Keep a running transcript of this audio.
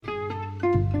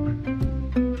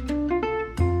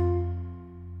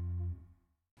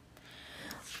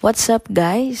What's up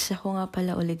guys? Ako nga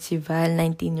pala ulit si Val,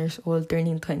 19 years old,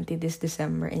 turning 20 this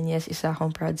December. And yes, isa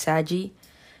akong proud Saji.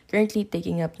 Currently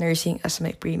taking up nursing as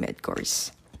my pre-med course.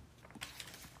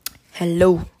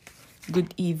 Hello!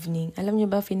 Good evening. Alam niyo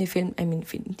ba, hindi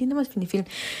naman finifilm.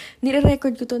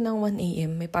 Nire-record ko to ng 1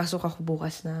 a.m. May pasok ako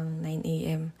bukas ng 9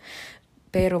 a.m.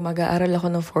 Pero mag-aaral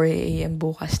ako ng 4 a.m.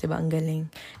 bukas, diba? Ang galing.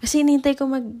 Kasi inintay ko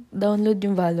mag-download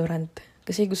yung Valorant.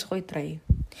 Kasi gusto ko i-try.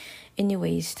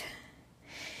 Anyways,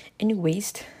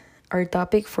 our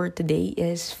topic for today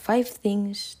is 5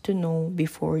 things to know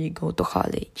before you go to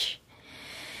college.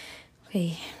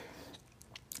 Okay.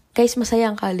 Guys, masaya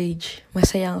ang college.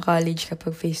 Masaya ang college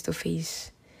kapag face-to-face.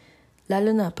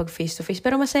 Lalo na pag face-to-face.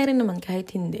 Pero masaya rin naman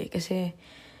kahit hindi. Kasi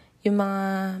yung mga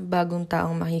bagong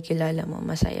taong makikilala mo,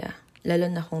 masaya. Lalo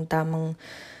na kung tamang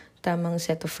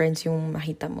set of friends yung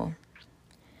makita mo.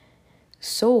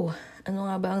 So, ano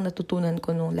nga ba ang natutunan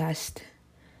ko nung last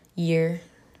year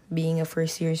being a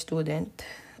first-year student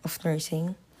of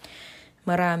nursing?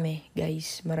 Marami,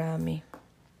 guys. Marami.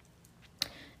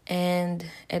 And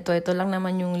ito lang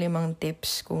naman yung 5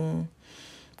 tips kung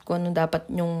ano dapat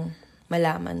nyong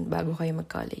malaman bago kayo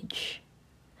mag-college.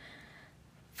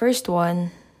 First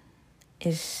one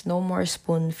is no more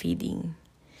spoon feeding.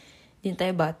 Hindi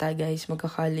tayo bata, guys.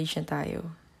 Magka-college na tayo.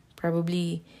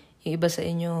 Probably, yung iba sa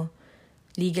inyo,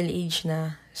 legal age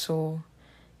na. So,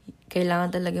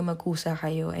 kailangan talaga magkusa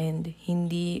kayo and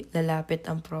hindi lalapit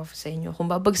ang prof sa inyo.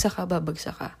 Kung babagsak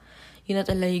ka. Yun na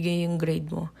talaga yung grade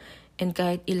mo. And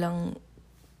kahit ilang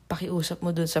pakiusap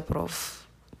mo dun sa prof,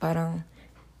 parang,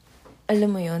 alam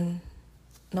mo yun,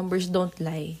 numbers don't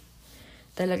lie.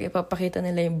 Talaga ipapakita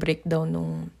nila yung breakdown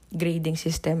ng grading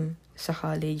system sa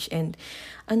college. And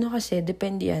kasi,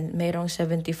 depende yan. Merong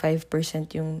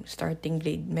 75% yung starting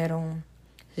grade. Merong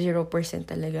 0%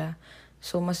 talaga.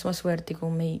 So, mas maswerte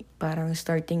kung may parang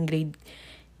starting grade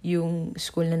yung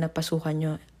school na napasukan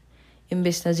nyo.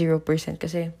 Imbes na 0%.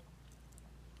 Kasi,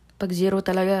 pag 0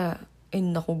 talaga,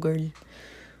 naku girl.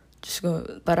 Diyos ko,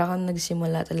 para kang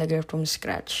nagsimula talaga from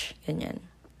scratch. Ganyan.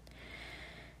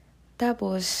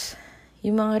 Tapos,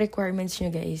 yung mga requirements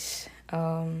nyo guys,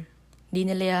 di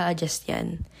nila i-adjust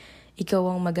yan. Ikaw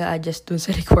ang mag-a-adjust dun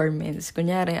sa requirements.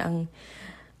 Kunyari, ang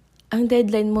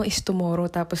deadline mo is tomorrow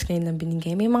tapos ngayon lang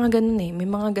binigay. May mga ganun May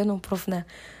mga ganun prof na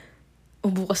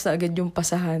bukas na agad yung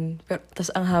pasahan. Pero, tas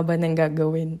ang haba ng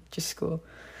gagawin. Diyos ko.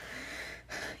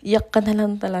 Iyak ka na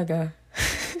lang talaga.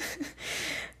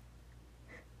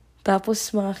 Tapos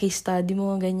mga case study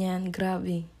mo, ganyan.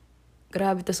 Grabe.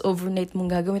 Tas overnight mong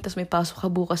gagawin. Tas may pasok ka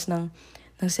bukas ng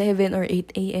 7 or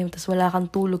 8 a.m. Tas wala kang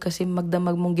tulog kasi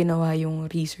magdamag mong ginawa yung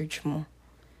research mo.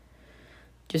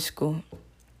 Diyos ko.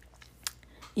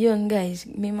 Yun guys,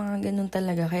 may mga ganun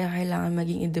talaga. Kaya kailangan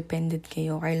maging independent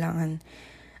kayo. Kailangan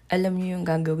alam nyo yung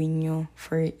gagawin nyo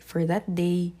for that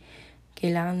day.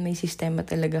 Kailangan may sistema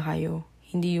talaga kayo.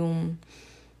 Hindi yung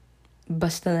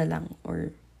basta na lang or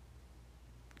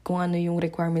kung ano yung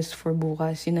requirements for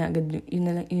bukas. Yun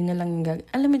na lang yung gagawin.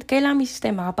 Alam mo, kailangan may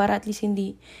sistema ka para at least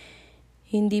hindi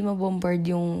ma-bombard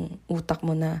yung utak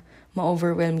mo na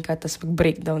ma-overwhelm ka tapos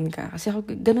mag-breakdown ka. Kasi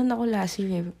ganun ako last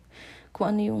year.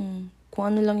 Kung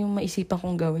ano lang yung maisipan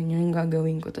kong gawin, yun yung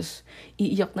gagawin ko. Tapos,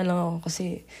 iiyak na lang ako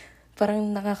kasi parang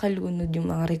nakakalunod yung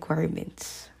mga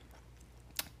requirements.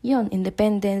 Yun,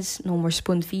 independence, no more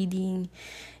spoon feeding.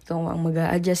 Ikaw ang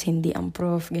mag-a-adjust, hindi ang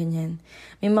prof, ganyan.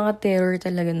 May mga terror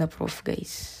talaga na prof,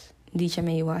 guys. Hindi siya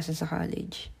may iwasan sa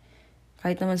college.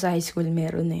 Kahit naman sa high school,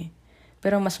 meron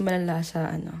Pero mas malala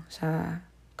sa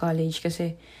college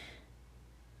kasi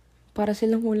para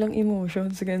silang walang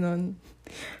emotions, ganon.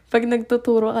 Pag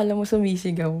nagtuturo, alam mo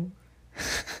sumisigaw.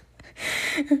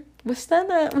 basta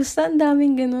ang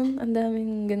daming ganon. Ang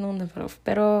daming ganon na prof.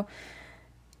 Pero,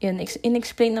 yun,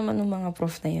 in-explain naman ng mga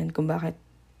prof na yun kung bakit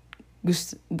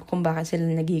sila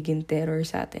nagiging terror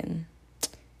sa atin.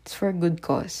 It's for a good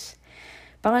cause.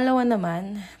 Pangalawang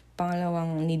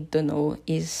need to know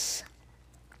is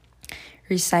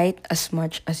recite as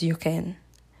much as you can.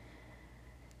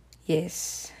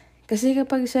 Yes. Kasi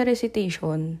kapag sa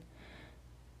recitation,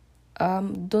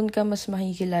 doon ka mas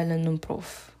makikilala ng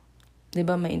prof. 'Di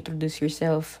ba, ma-introduce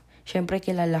yourself. Siyempre,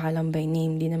 kilala ka lang by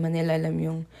name. Di naman nila alam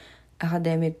yung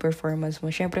academic performance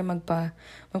mo. Siyempre,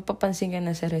 magpapansin ka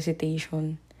na sa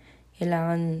recitation.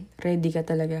 Kailangan ready ka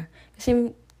talaga.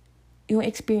 Kasi, yung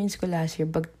experience ko last year,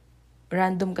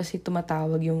 random kasi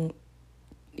tumatawag yung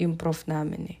prof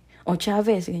namin O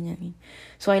Chavez, ganyan.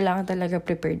 So, kailangan talaga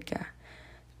prepared ka.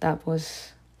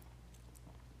 Tapos,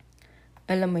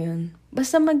 alam mo yun,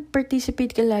 basta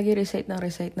mag-participate ka lagi, recite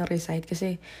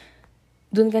kasi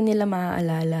doon ka nila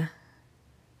maaalala.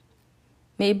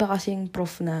 May iba kasing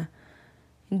prof na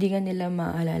hindi ka nila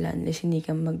maaalala unless hindi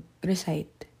ka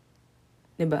mag-recite.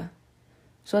 'Di ba?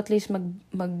 So at least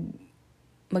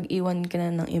mag-iwan ka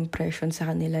na ng impression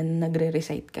sa kanila na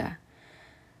nagre-recite ka.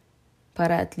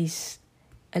 Para at least,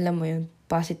 alam mo yun,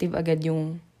 positive agad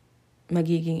yung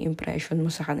magiging impression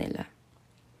mo sa kanila.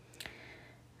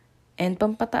 And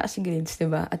pampataas grades,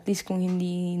 'di ba? At least kung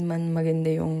hindi man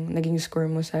maganda yung naging score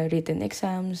mo sa written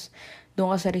exams,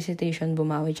 doon ka sa recitation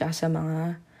bumawi, tsaka sa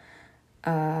mga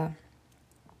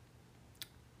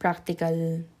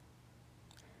practical,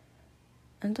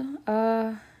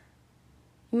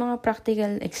 yung mga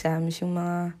practical exams, yung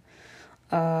mga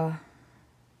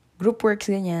group works,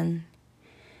 ganyan.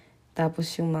 Tapos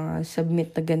yung mga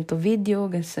submit na ganito video,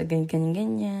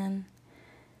 ganyan.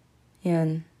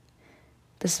 Yan.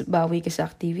 Tapos bawi ka sa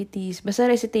activities. Basta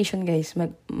recitation, guys.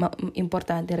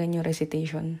 Importante rin yung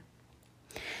recitation.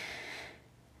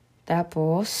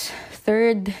 Tapos,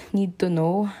 third need to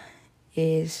know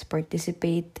is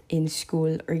participate in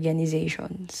school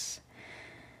organizations.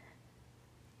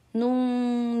 Nung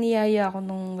niyaya ako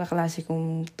nung kaklase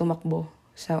kong tumakbo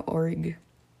sa org,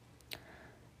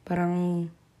 parang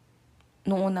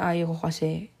nung una ayaw ko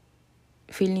kasi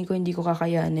feeling ko hindi ko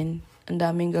kakayanin. Ang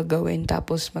daming gagawin,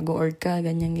 tapos mag-org ka,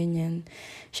 ganyan.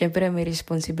 Syempre may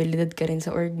responsibilidad ka rin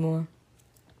sa org mo.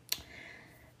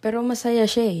 Pero masaya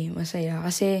siya masaya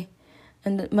kasi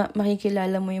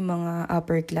makikilala mo yung mga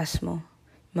upper class mo.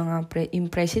 Yung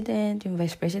president, yung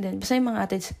vice president. Basta yung mga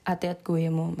ate at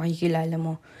kuya mo, makikilala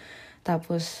mo.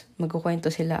 Tapos, magkukwento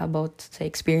sila about sa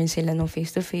experience sila nung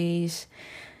face-to-face.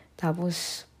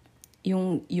 Tapos,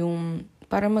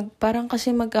 parang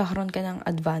kasi magkakaroon ka ng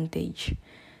advantage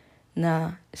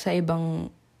na sa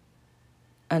ibang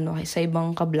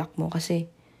ka-block mo. Kasi,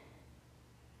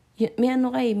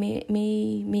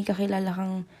 may kakilala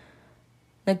kang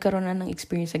nagkaroon na ng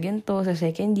experience sa ganito, sa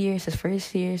second year, sa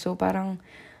first year. So, parang,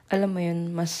 alam mo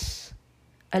yun, mas,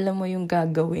 alam mo yung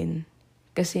gagawin.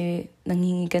 Kasi,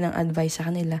 nanghingi ka ng advice sa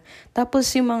kanila. Tapos,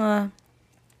 yung mga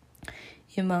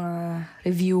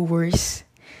reviewers,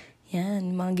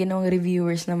 yan, mga ginawang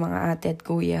reviewers ng mga ate at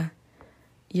kuya,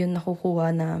 yun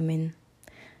nakukuha namin.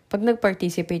 Pag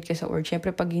nag-participate ka sa org, syempre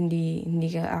pag hindi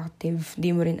ka active,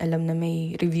 di mo rin alam na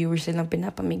may reviewers silang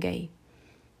pinapamigay.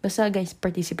 Basta guys,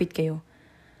 participate kayo.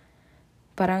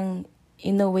 Parang,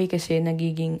 in a way kasi,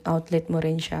 nagiging outlet mo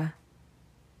rin siya.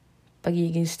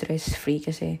 Pagiging stress-free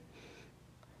kasi,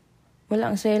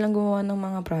 ang saya lang gumawa ng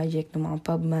mga project, ng mga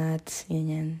pubmats,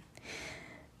 ganyan.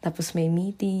 Tapos may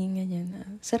meeting,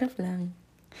 ganyan. Sarap lang.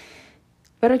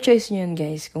 Pero choice nyo yun,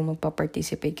 guys, kung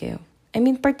magpa-participate kayo. I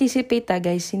mean, participate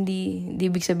guys, hindi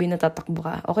ibig sabihin na tatakbo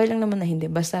ka. Okay lang naman na hindi.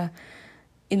 Basta,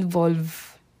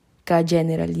 involve ka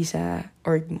generally sa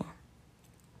org mo.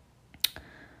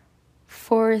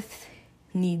 Fourth,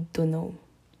 need to know.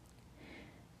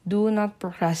 Do not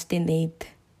procrastinate.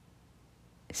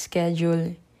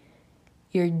 Schedule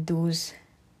your dues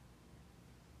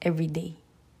every day.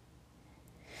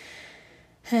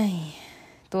 Ay,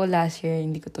 to last year,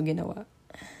 hindi ko to ginawa.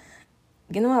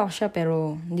 Ginawa ko siya,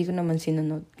 pero hindi ko naman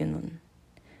sinunod. Ganun.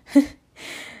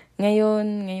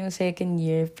 Ngayong second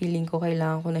year, feeling ko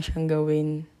kailangan ko na siyang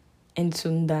gawin and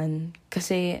sundan.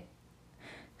 Kasi,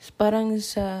 parang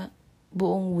sa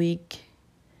buong week,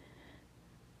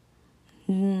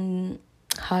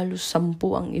 halos 10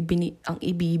 ang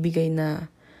ibibigay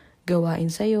na gawain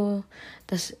sa'yo.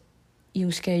 Tas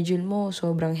yung schedule mo,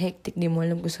 sobrang hectic. Di mo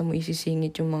alam kung saan mo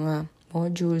isisingit yung mga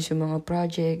modules, yung mga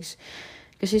projects.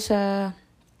 Kasi sa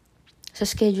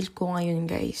schedule ko ngayon,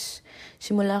 guys,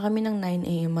 simula kami ng 9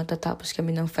 a.m. matatapos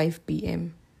kami ng 5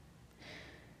 p.m.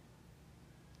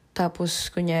 Tapos,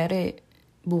 kunyari,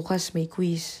 bukas may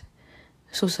quiz.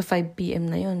 So, sa 5 p.m.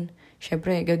 na yun,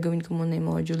 syempre, gagawin ko muna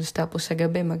yung modules. Tapos, sa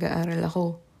gabi, mag-aaral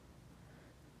ako.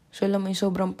 So, alam mo yung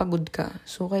sobrang pagod ka.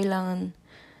 So, kailangan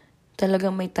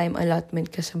talagang may time allotment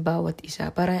ka sa bawat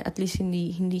isa para at least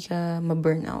hindi ka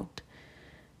ma-burnout.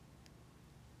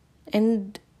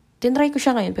 And, tinry ko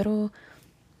siya ngayon, pero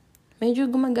medyo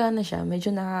gumagana siya.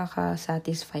 Medyo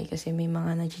nakaka-satisfy kasi may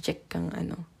mga nag-check kang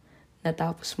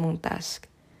natapos mong task.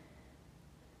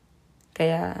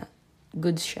 Kaya,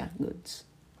 goods siya, goods.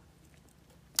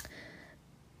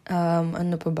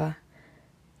 Ano pa ba?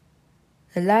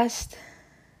 The last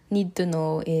need to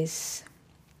know is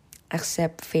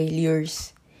accept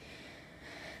failures.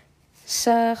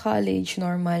 Sa college,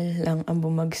 normal lang ang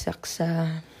bumagsak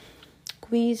sa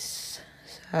quiz,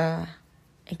 sa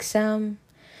exam.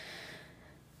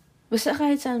 Basta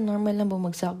kahit saan normal lang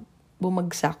bumagsak,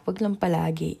 wag lang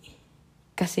palagi.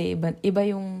 Kasi iba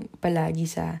yung palagi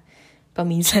sa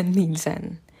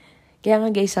paminsan-minsan. Kaya nga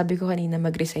guys, sabi ko kanina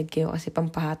mag-recite kayo kasi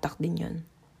pampahatak din yun.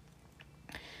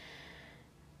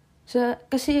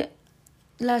 Kasi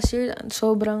last year,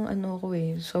 sobrang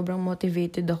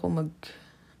motivated ako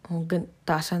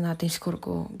taasan natin score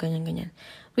ko, ganyan.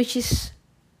 Which is,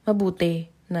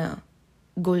 mabuti na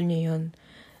goal niyo yun.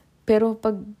 Pero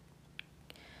pag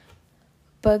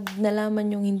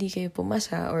nalaman yung hindi kayo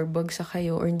pumasa or bagsak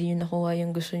kayo or hindi nyo nakuha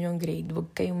yung gusto nyong grade,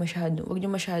 wag nyo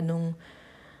masyadong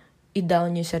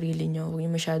i-down yung sarili nyo. Wag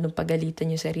nyo masyadong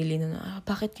pagalitan yung sarili nyo na,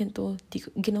 bakit ganito?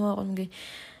 Ginawa ko ng ganyan.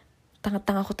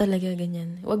 Tanga-tanga ko talaga,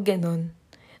 ganyan. Wag ganon.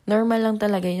 Normal lang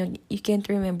talaga yun. You can't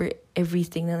remember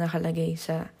everything na nakalagay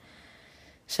sa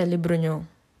libro nyo.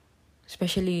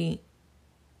 Especially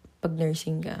pag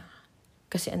nursing ka.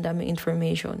 Kasi ang daming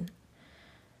information.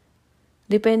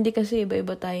 Depende kasi,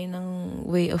 iba-iba tayo ng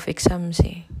way of exams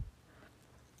eh.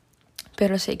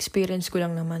 Pero sa experience ko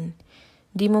lang naman,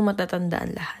 di mo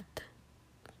matatandaan lahat.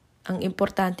 Ang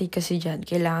importante kasi dyan,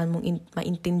 kailangan mong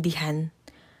maintindihan.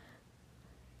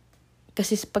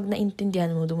 Kasi pag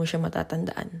naintindihan mo, doon mo siya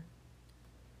matatandaan.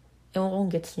 Ewan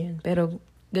kong gets nyo yun. Pero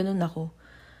ganun ako.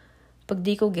 Pag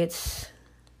di ko gets,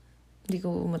 di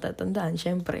ko matatandaan,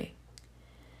 syempre.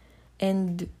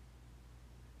 And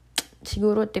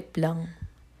siguro tip lang,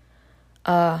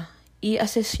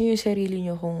 i-assess nyo yung sarili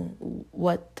nyo kung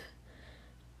what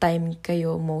time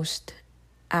kayo most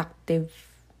active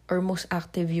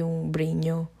yung brain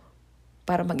nyo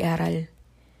para mag-aral.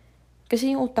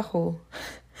 Kasi yung utak ko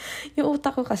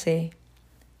kasi,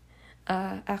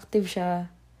 active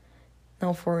siya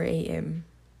ng 4 a.m.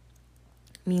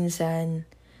 Minsan,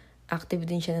 active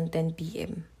din siya ng 10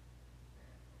 p.m.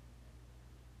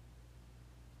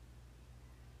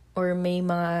 Or may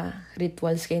mga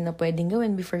rituals kayo na pwedeng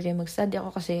gawin before kayo mag-study.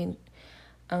 Ako kasi,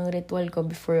 ang ritual ko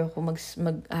before ako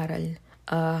mag-aral,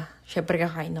 syempre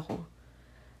kakain ako.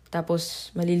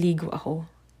 Tapos, maliligo ako.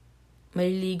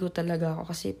 Maliligo talaga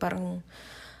ako kasi parang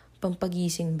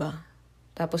pampagising ba.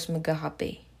 Tapos,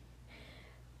 magkakape.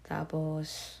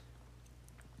 Tapos,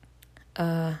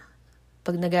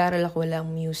 pag nag-aaral ako,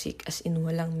 walang music. As in,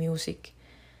 walang music.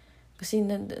 Kasi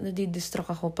nadidistract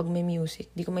ako pag may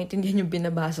music. Di ko maintindihan yung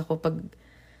binabasa ko pag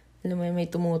may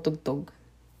tumutugtog.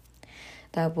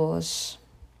 Tapos,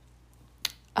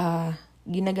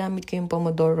 ginagamit ko yung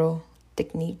Pomodoro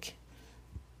technique.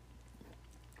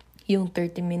 Yung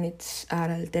 30 minutes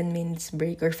aral, 10 minutes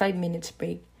break, or 5 minutes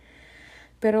break.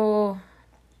 Pero,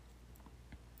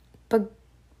 pag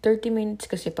 30 minutes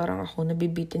kasi parang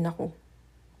nabibitin ako.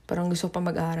 Parang gusto ko pa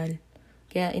mag-aral.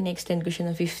 Kaya in-extend ko siya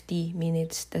ng 50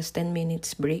 minutes, tas 10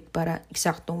 minutes break para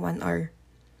eksaktong 1 hour.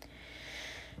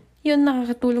 Yun,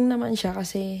 nakakatulong naman siya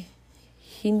kasi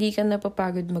hindi ka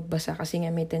napapagod magbasa kasi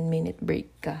nga may 10-minute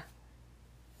break ka.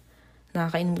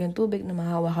 Nakakainom ka ng tubig, na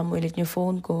mahawakan mo ulit yung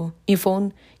phone ko.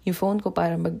 Yung phone ko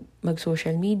para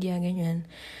mag-social media, ganyan.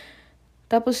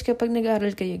 Tapos kapag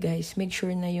nag-aaral kayo guys, make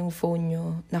sure na yung phone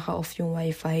nyo naka-off yung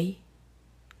wifi.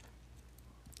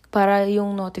 Para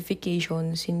yung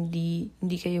notifications, hindi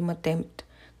kayo ma-tempt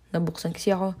na buksan.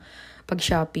 Kasi ako, pag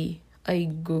Shopee,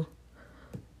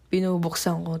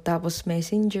 binubuksan ko. Tapos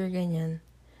Messenger, ganyan.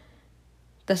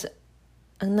 Tapos,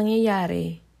 ang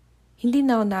nangyayari, hindi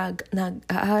na ako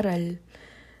nag-aaral.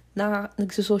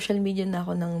 Nagsusocial media na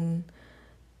ako ng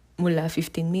mula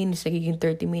 15 minutes, nagiging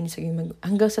 30 minutes,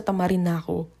 hanggang sa tamarin na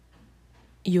ako.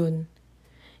 Yun.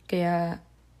 Kaya,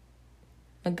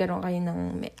 magkaroon kayo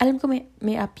ng, alam ko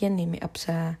may app yan eh, may app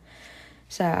sa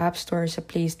App Store, sa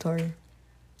Play Store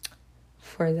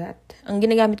for that. Ang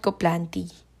ginagamit ko, Planty.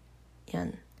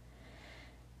 Yan.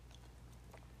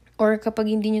 Or kapag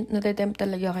hindi nyo natatempt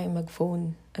talaga kayo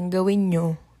mag-phone, ang gawin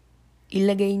nyo,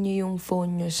 ilagay nyo yung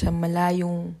phone nyo sa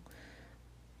malayong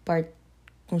part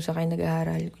kung sa kayo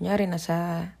nag-aaral. Kunyari,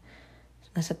 nasa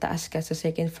taas ka, sa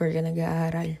second floor ka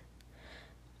nag-aaral.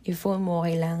 Yung phone mo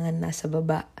kailangan nasa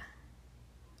baba.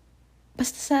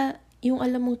 Basta yung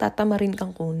alam mong tatamarin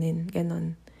kang kunin.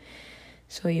 Ganon.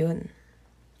 So, yun.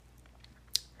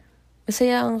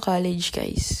 Masaya ang college,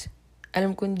 guys.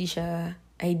 Alam ko hindi siya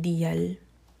ideal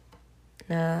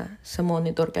na sa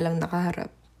monitor ka lang nakaharap.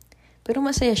 Pero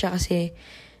masaya siya kasi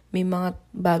may mga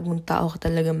bagong tao ka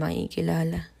talaga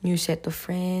makikilala. New set of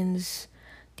friends,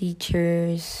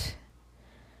 teachers,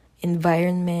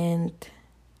 environment,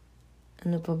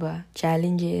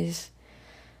 challenges.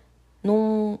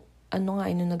 Nung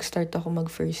nag-start ako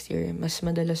mag-first year, mas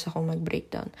madalas ako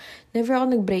mag-breakdown. Never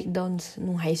ako nag-breakdown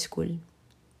nung high school.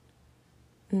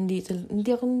 Hindi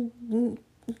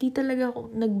talaga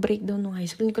ako nag-breakdown nung high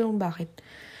school. Hindi ko lang bakit.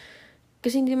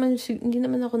 Kasi hindi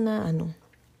naman ako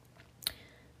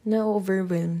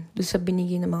na-overwhelm doon sa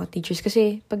binigay ng mga teachers.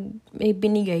 Kasi pag may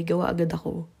binigay, gawa agad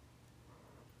ako.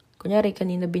 Kunyari,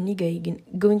 kanina binigay,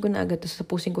 gawin ko na agad, tapos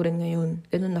tapusin ko rin ngayon.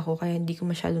 Ganun ako, kaya hindi ko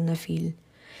masyadong na-feel.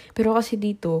 Pero kasi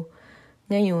dito,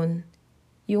 ngayon,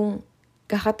 yung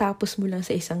kakatapos mo lang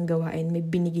sa isang gawain, may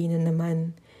binigay na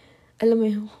naman. Alam mo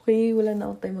yun, okay, wala na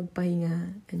ako tayo magpahinga.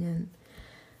 Ganyan.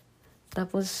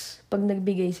 Tapos, pag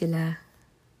nagbigay sila,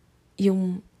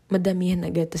 yung madamihan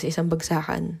agad sa isang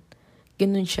bagsakan.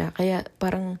 Ganun siya. Kaya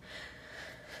parang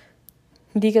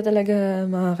hindi ka talaga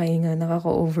makakahinga,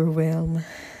 nakaka-overwhelm.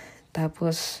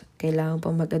 Tapos, kailangan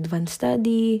pa mag-advance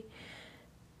study.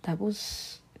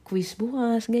 Tapos, quiz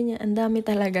bukas, ganyan. Ang dami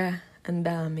talaga. Ang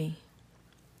dami.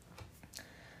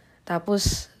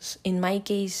 Tapos, in my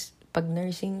case, pag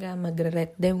nursing ka,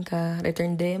 magre-return ka,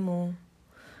 return demo.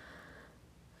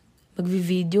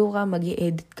 Magvi-video ka,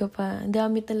 mag-i-edit ka pa. Ang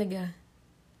dami talaga.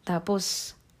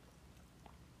 Tapos,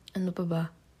 ano pa ba?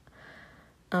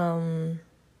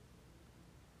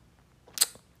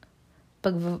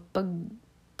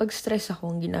 Pag stress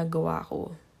ako, ang ginagawa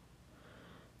ko,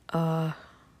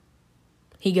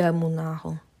 higa muna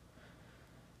ako.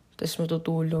 Tapos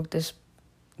matutulog, tapos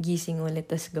gising ulit,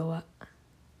 tapos gawa.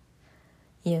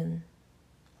 Yan.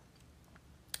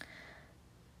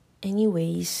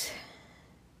 Anyways,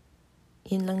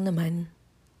 yun lang naman.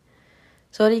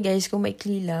 Sorry guys kung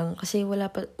maikli lang, kasi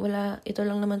ito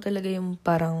lang naman talaga yung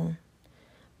parang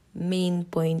main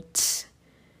points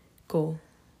ko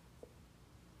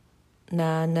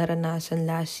na naranasan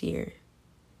last year.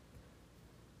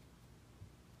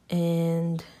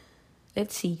 And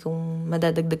let's see kung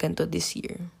madadagdagan to this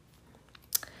year.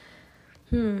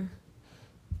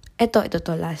 Ito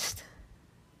to last.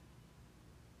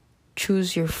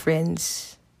 Choose your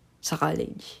friends sa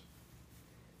college.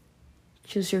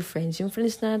 Choose your friends. Yung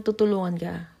friends na tutulungan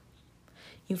ka.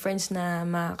 Yung friends na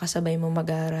makakasabay mo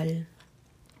mag-aral.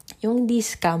 Yung di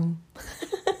scam.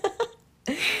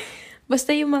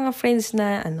 Basta yung mga friends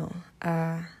na,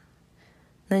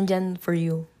 nandyan for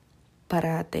you.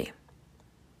 Parate.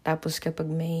 Tapos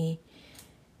kapag may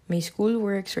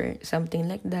schoolworks or something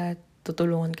like that,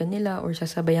 tutulungan ka nila or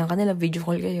sasabayan ka nila, video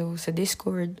call kayo sa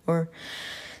Discord or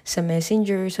sa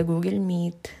Messenger, sa Google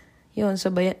Meet. Yun,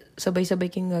 sabay-sabay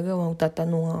kayong gagawa,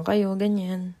 tatanungan kayo,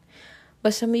 ganyan.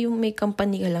 Basta may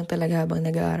company ka lang talaga habang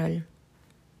nag-aaral.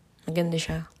 Maganda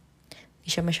siya.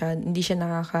 Hindi siya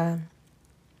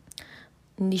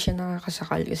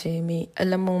nakakasakal kasi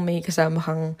alam mo may kasama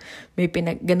kang,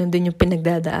 ganun din yung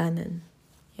pinagdadaanan.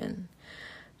 Yan.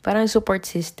 Parang support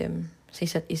system sa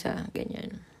isa't isa,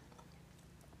 ganyan.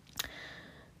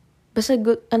 Basta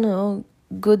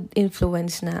good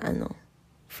influence na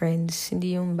friends,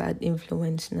 hindi yung bad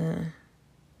influence na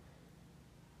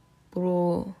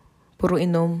puro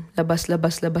inom, labas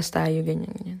tayo,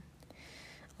 ganyan.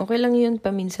 Okay lang yun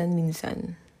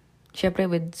paminsan-minsan. Syempre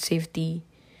with safety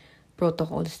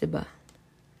protocols, diba?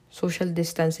 Social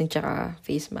distancing, tsaka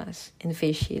face mask and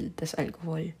face shield, tas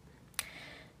alcohol.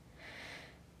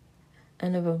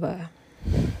 Ano ba?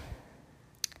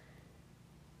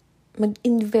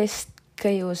 Mag-invest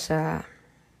kayo sa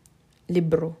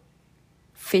libro.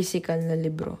 Physical na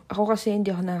libro. Ako kasi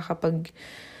hindi ako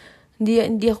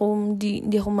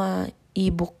hindi ako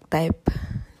ma-ebook type.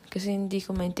 Kasi hindi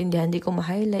ko maintindihan, hindi ko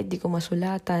ma-highlight, hindi ko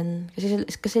masulatan.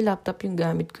 Kasi laptop yung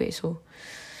gamit ko eh. So,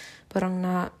 parang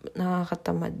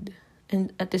nakakatamad.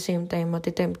 And at the same time,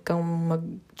 matitempt kang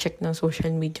mag-check ng social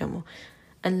media mo.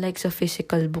 Unlike sa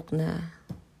physical book na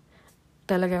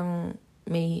talagang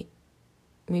may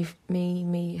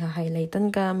highlightan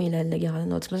ka, may lalagyan ka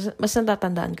ng notes. Mas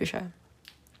natatandaan ko siya.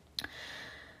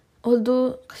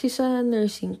 Although, kasi sa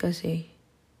nursing kasi,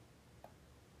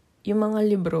 yung mga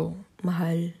libro,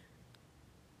 mahal.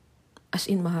 As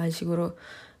in, mahal. Siguro,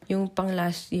 yung pang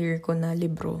last year ko na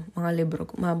mga libro,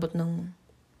 umabot ng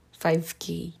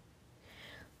 5K.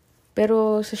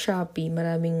 Pero sa Shopee,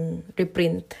 maraming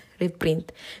reprint.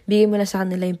 Bigay mo na sa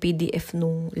kanila yung PDF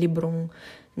nung librong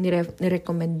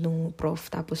nirecommend nung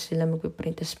prof. Tapos sila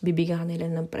magpiprint. Tapos bibigyan kanila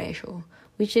ng presyo.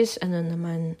 Which is,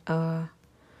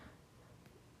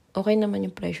 okay naman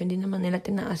yung presyo. Hindi naman nila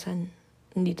tinaasan.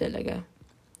 Hindi talaga.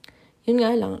 Yun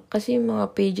nga lang. Kasi yung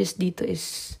mga pages dito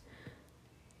is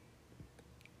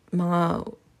mga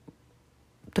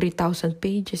 3,000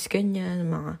 pages, ganyan.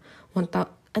 Mga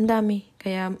 1,000. Ang dami.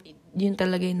 Kaya yun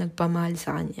talaga yung nagpamahal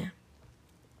sa kanya.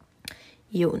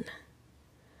 Yun.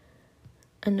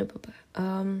 Ano pa ba?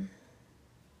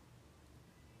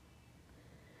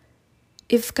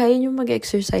 If kaya nyo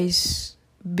mag-exercise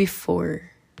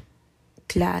before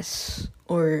class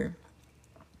or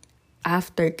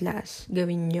after class,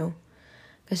 gawin nyo.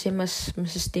 Kasi mas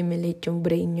stimulate yung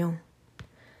brain nyo.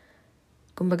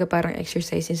 Kumbaga parang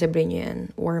exercise sa brain nyo yan.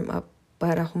 Warm up.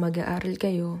 Para kung mag-aaral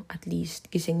kayo, at least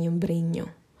gising yung brain nyo.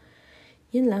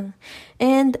 Yun lang.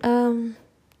 And,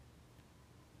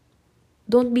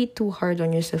 don't be too hard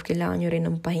on yourself. Kailangan nyo rin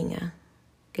ng pahinga.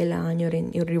 Kailangan nyo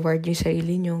rin i-reward yung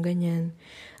sarili nyo, ganyan.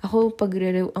 Ako,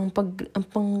 ang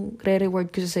pang-re-reward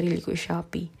ko sa sarili ko,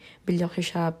 Shopee. Bili ako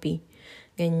sa Shopee.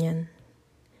 Ganyan.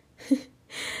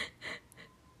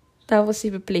 Tapos,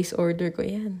 i-place order ko,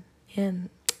 yan.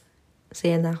 Yan.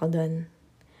 Saya na ako doon.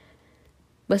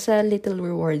 Basta little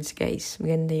rewards, guys.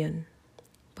 Maganda yun.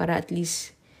 Para at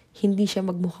least, hindi siya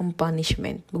magmukhang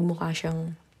punishment. Magmukha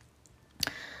siyang,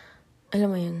 alam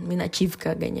mo yun, may na-achieve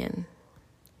ka, ganyan.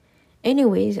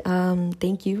 Anyways,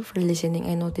 thank you for listening.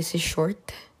 I know this is short.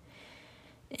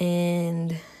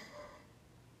 And,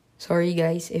 sorry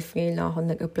guys, if ngayon lang ako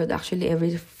nag-upload. Actually,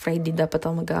 every Friday dapat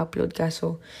ako mag-upload.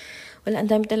 Kaso, wala, ang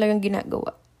dami talagang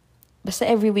ginagawa. Basta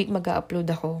every week mag-upload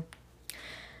ako.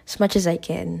 As much as I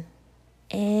can.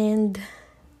 And,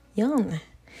 yun.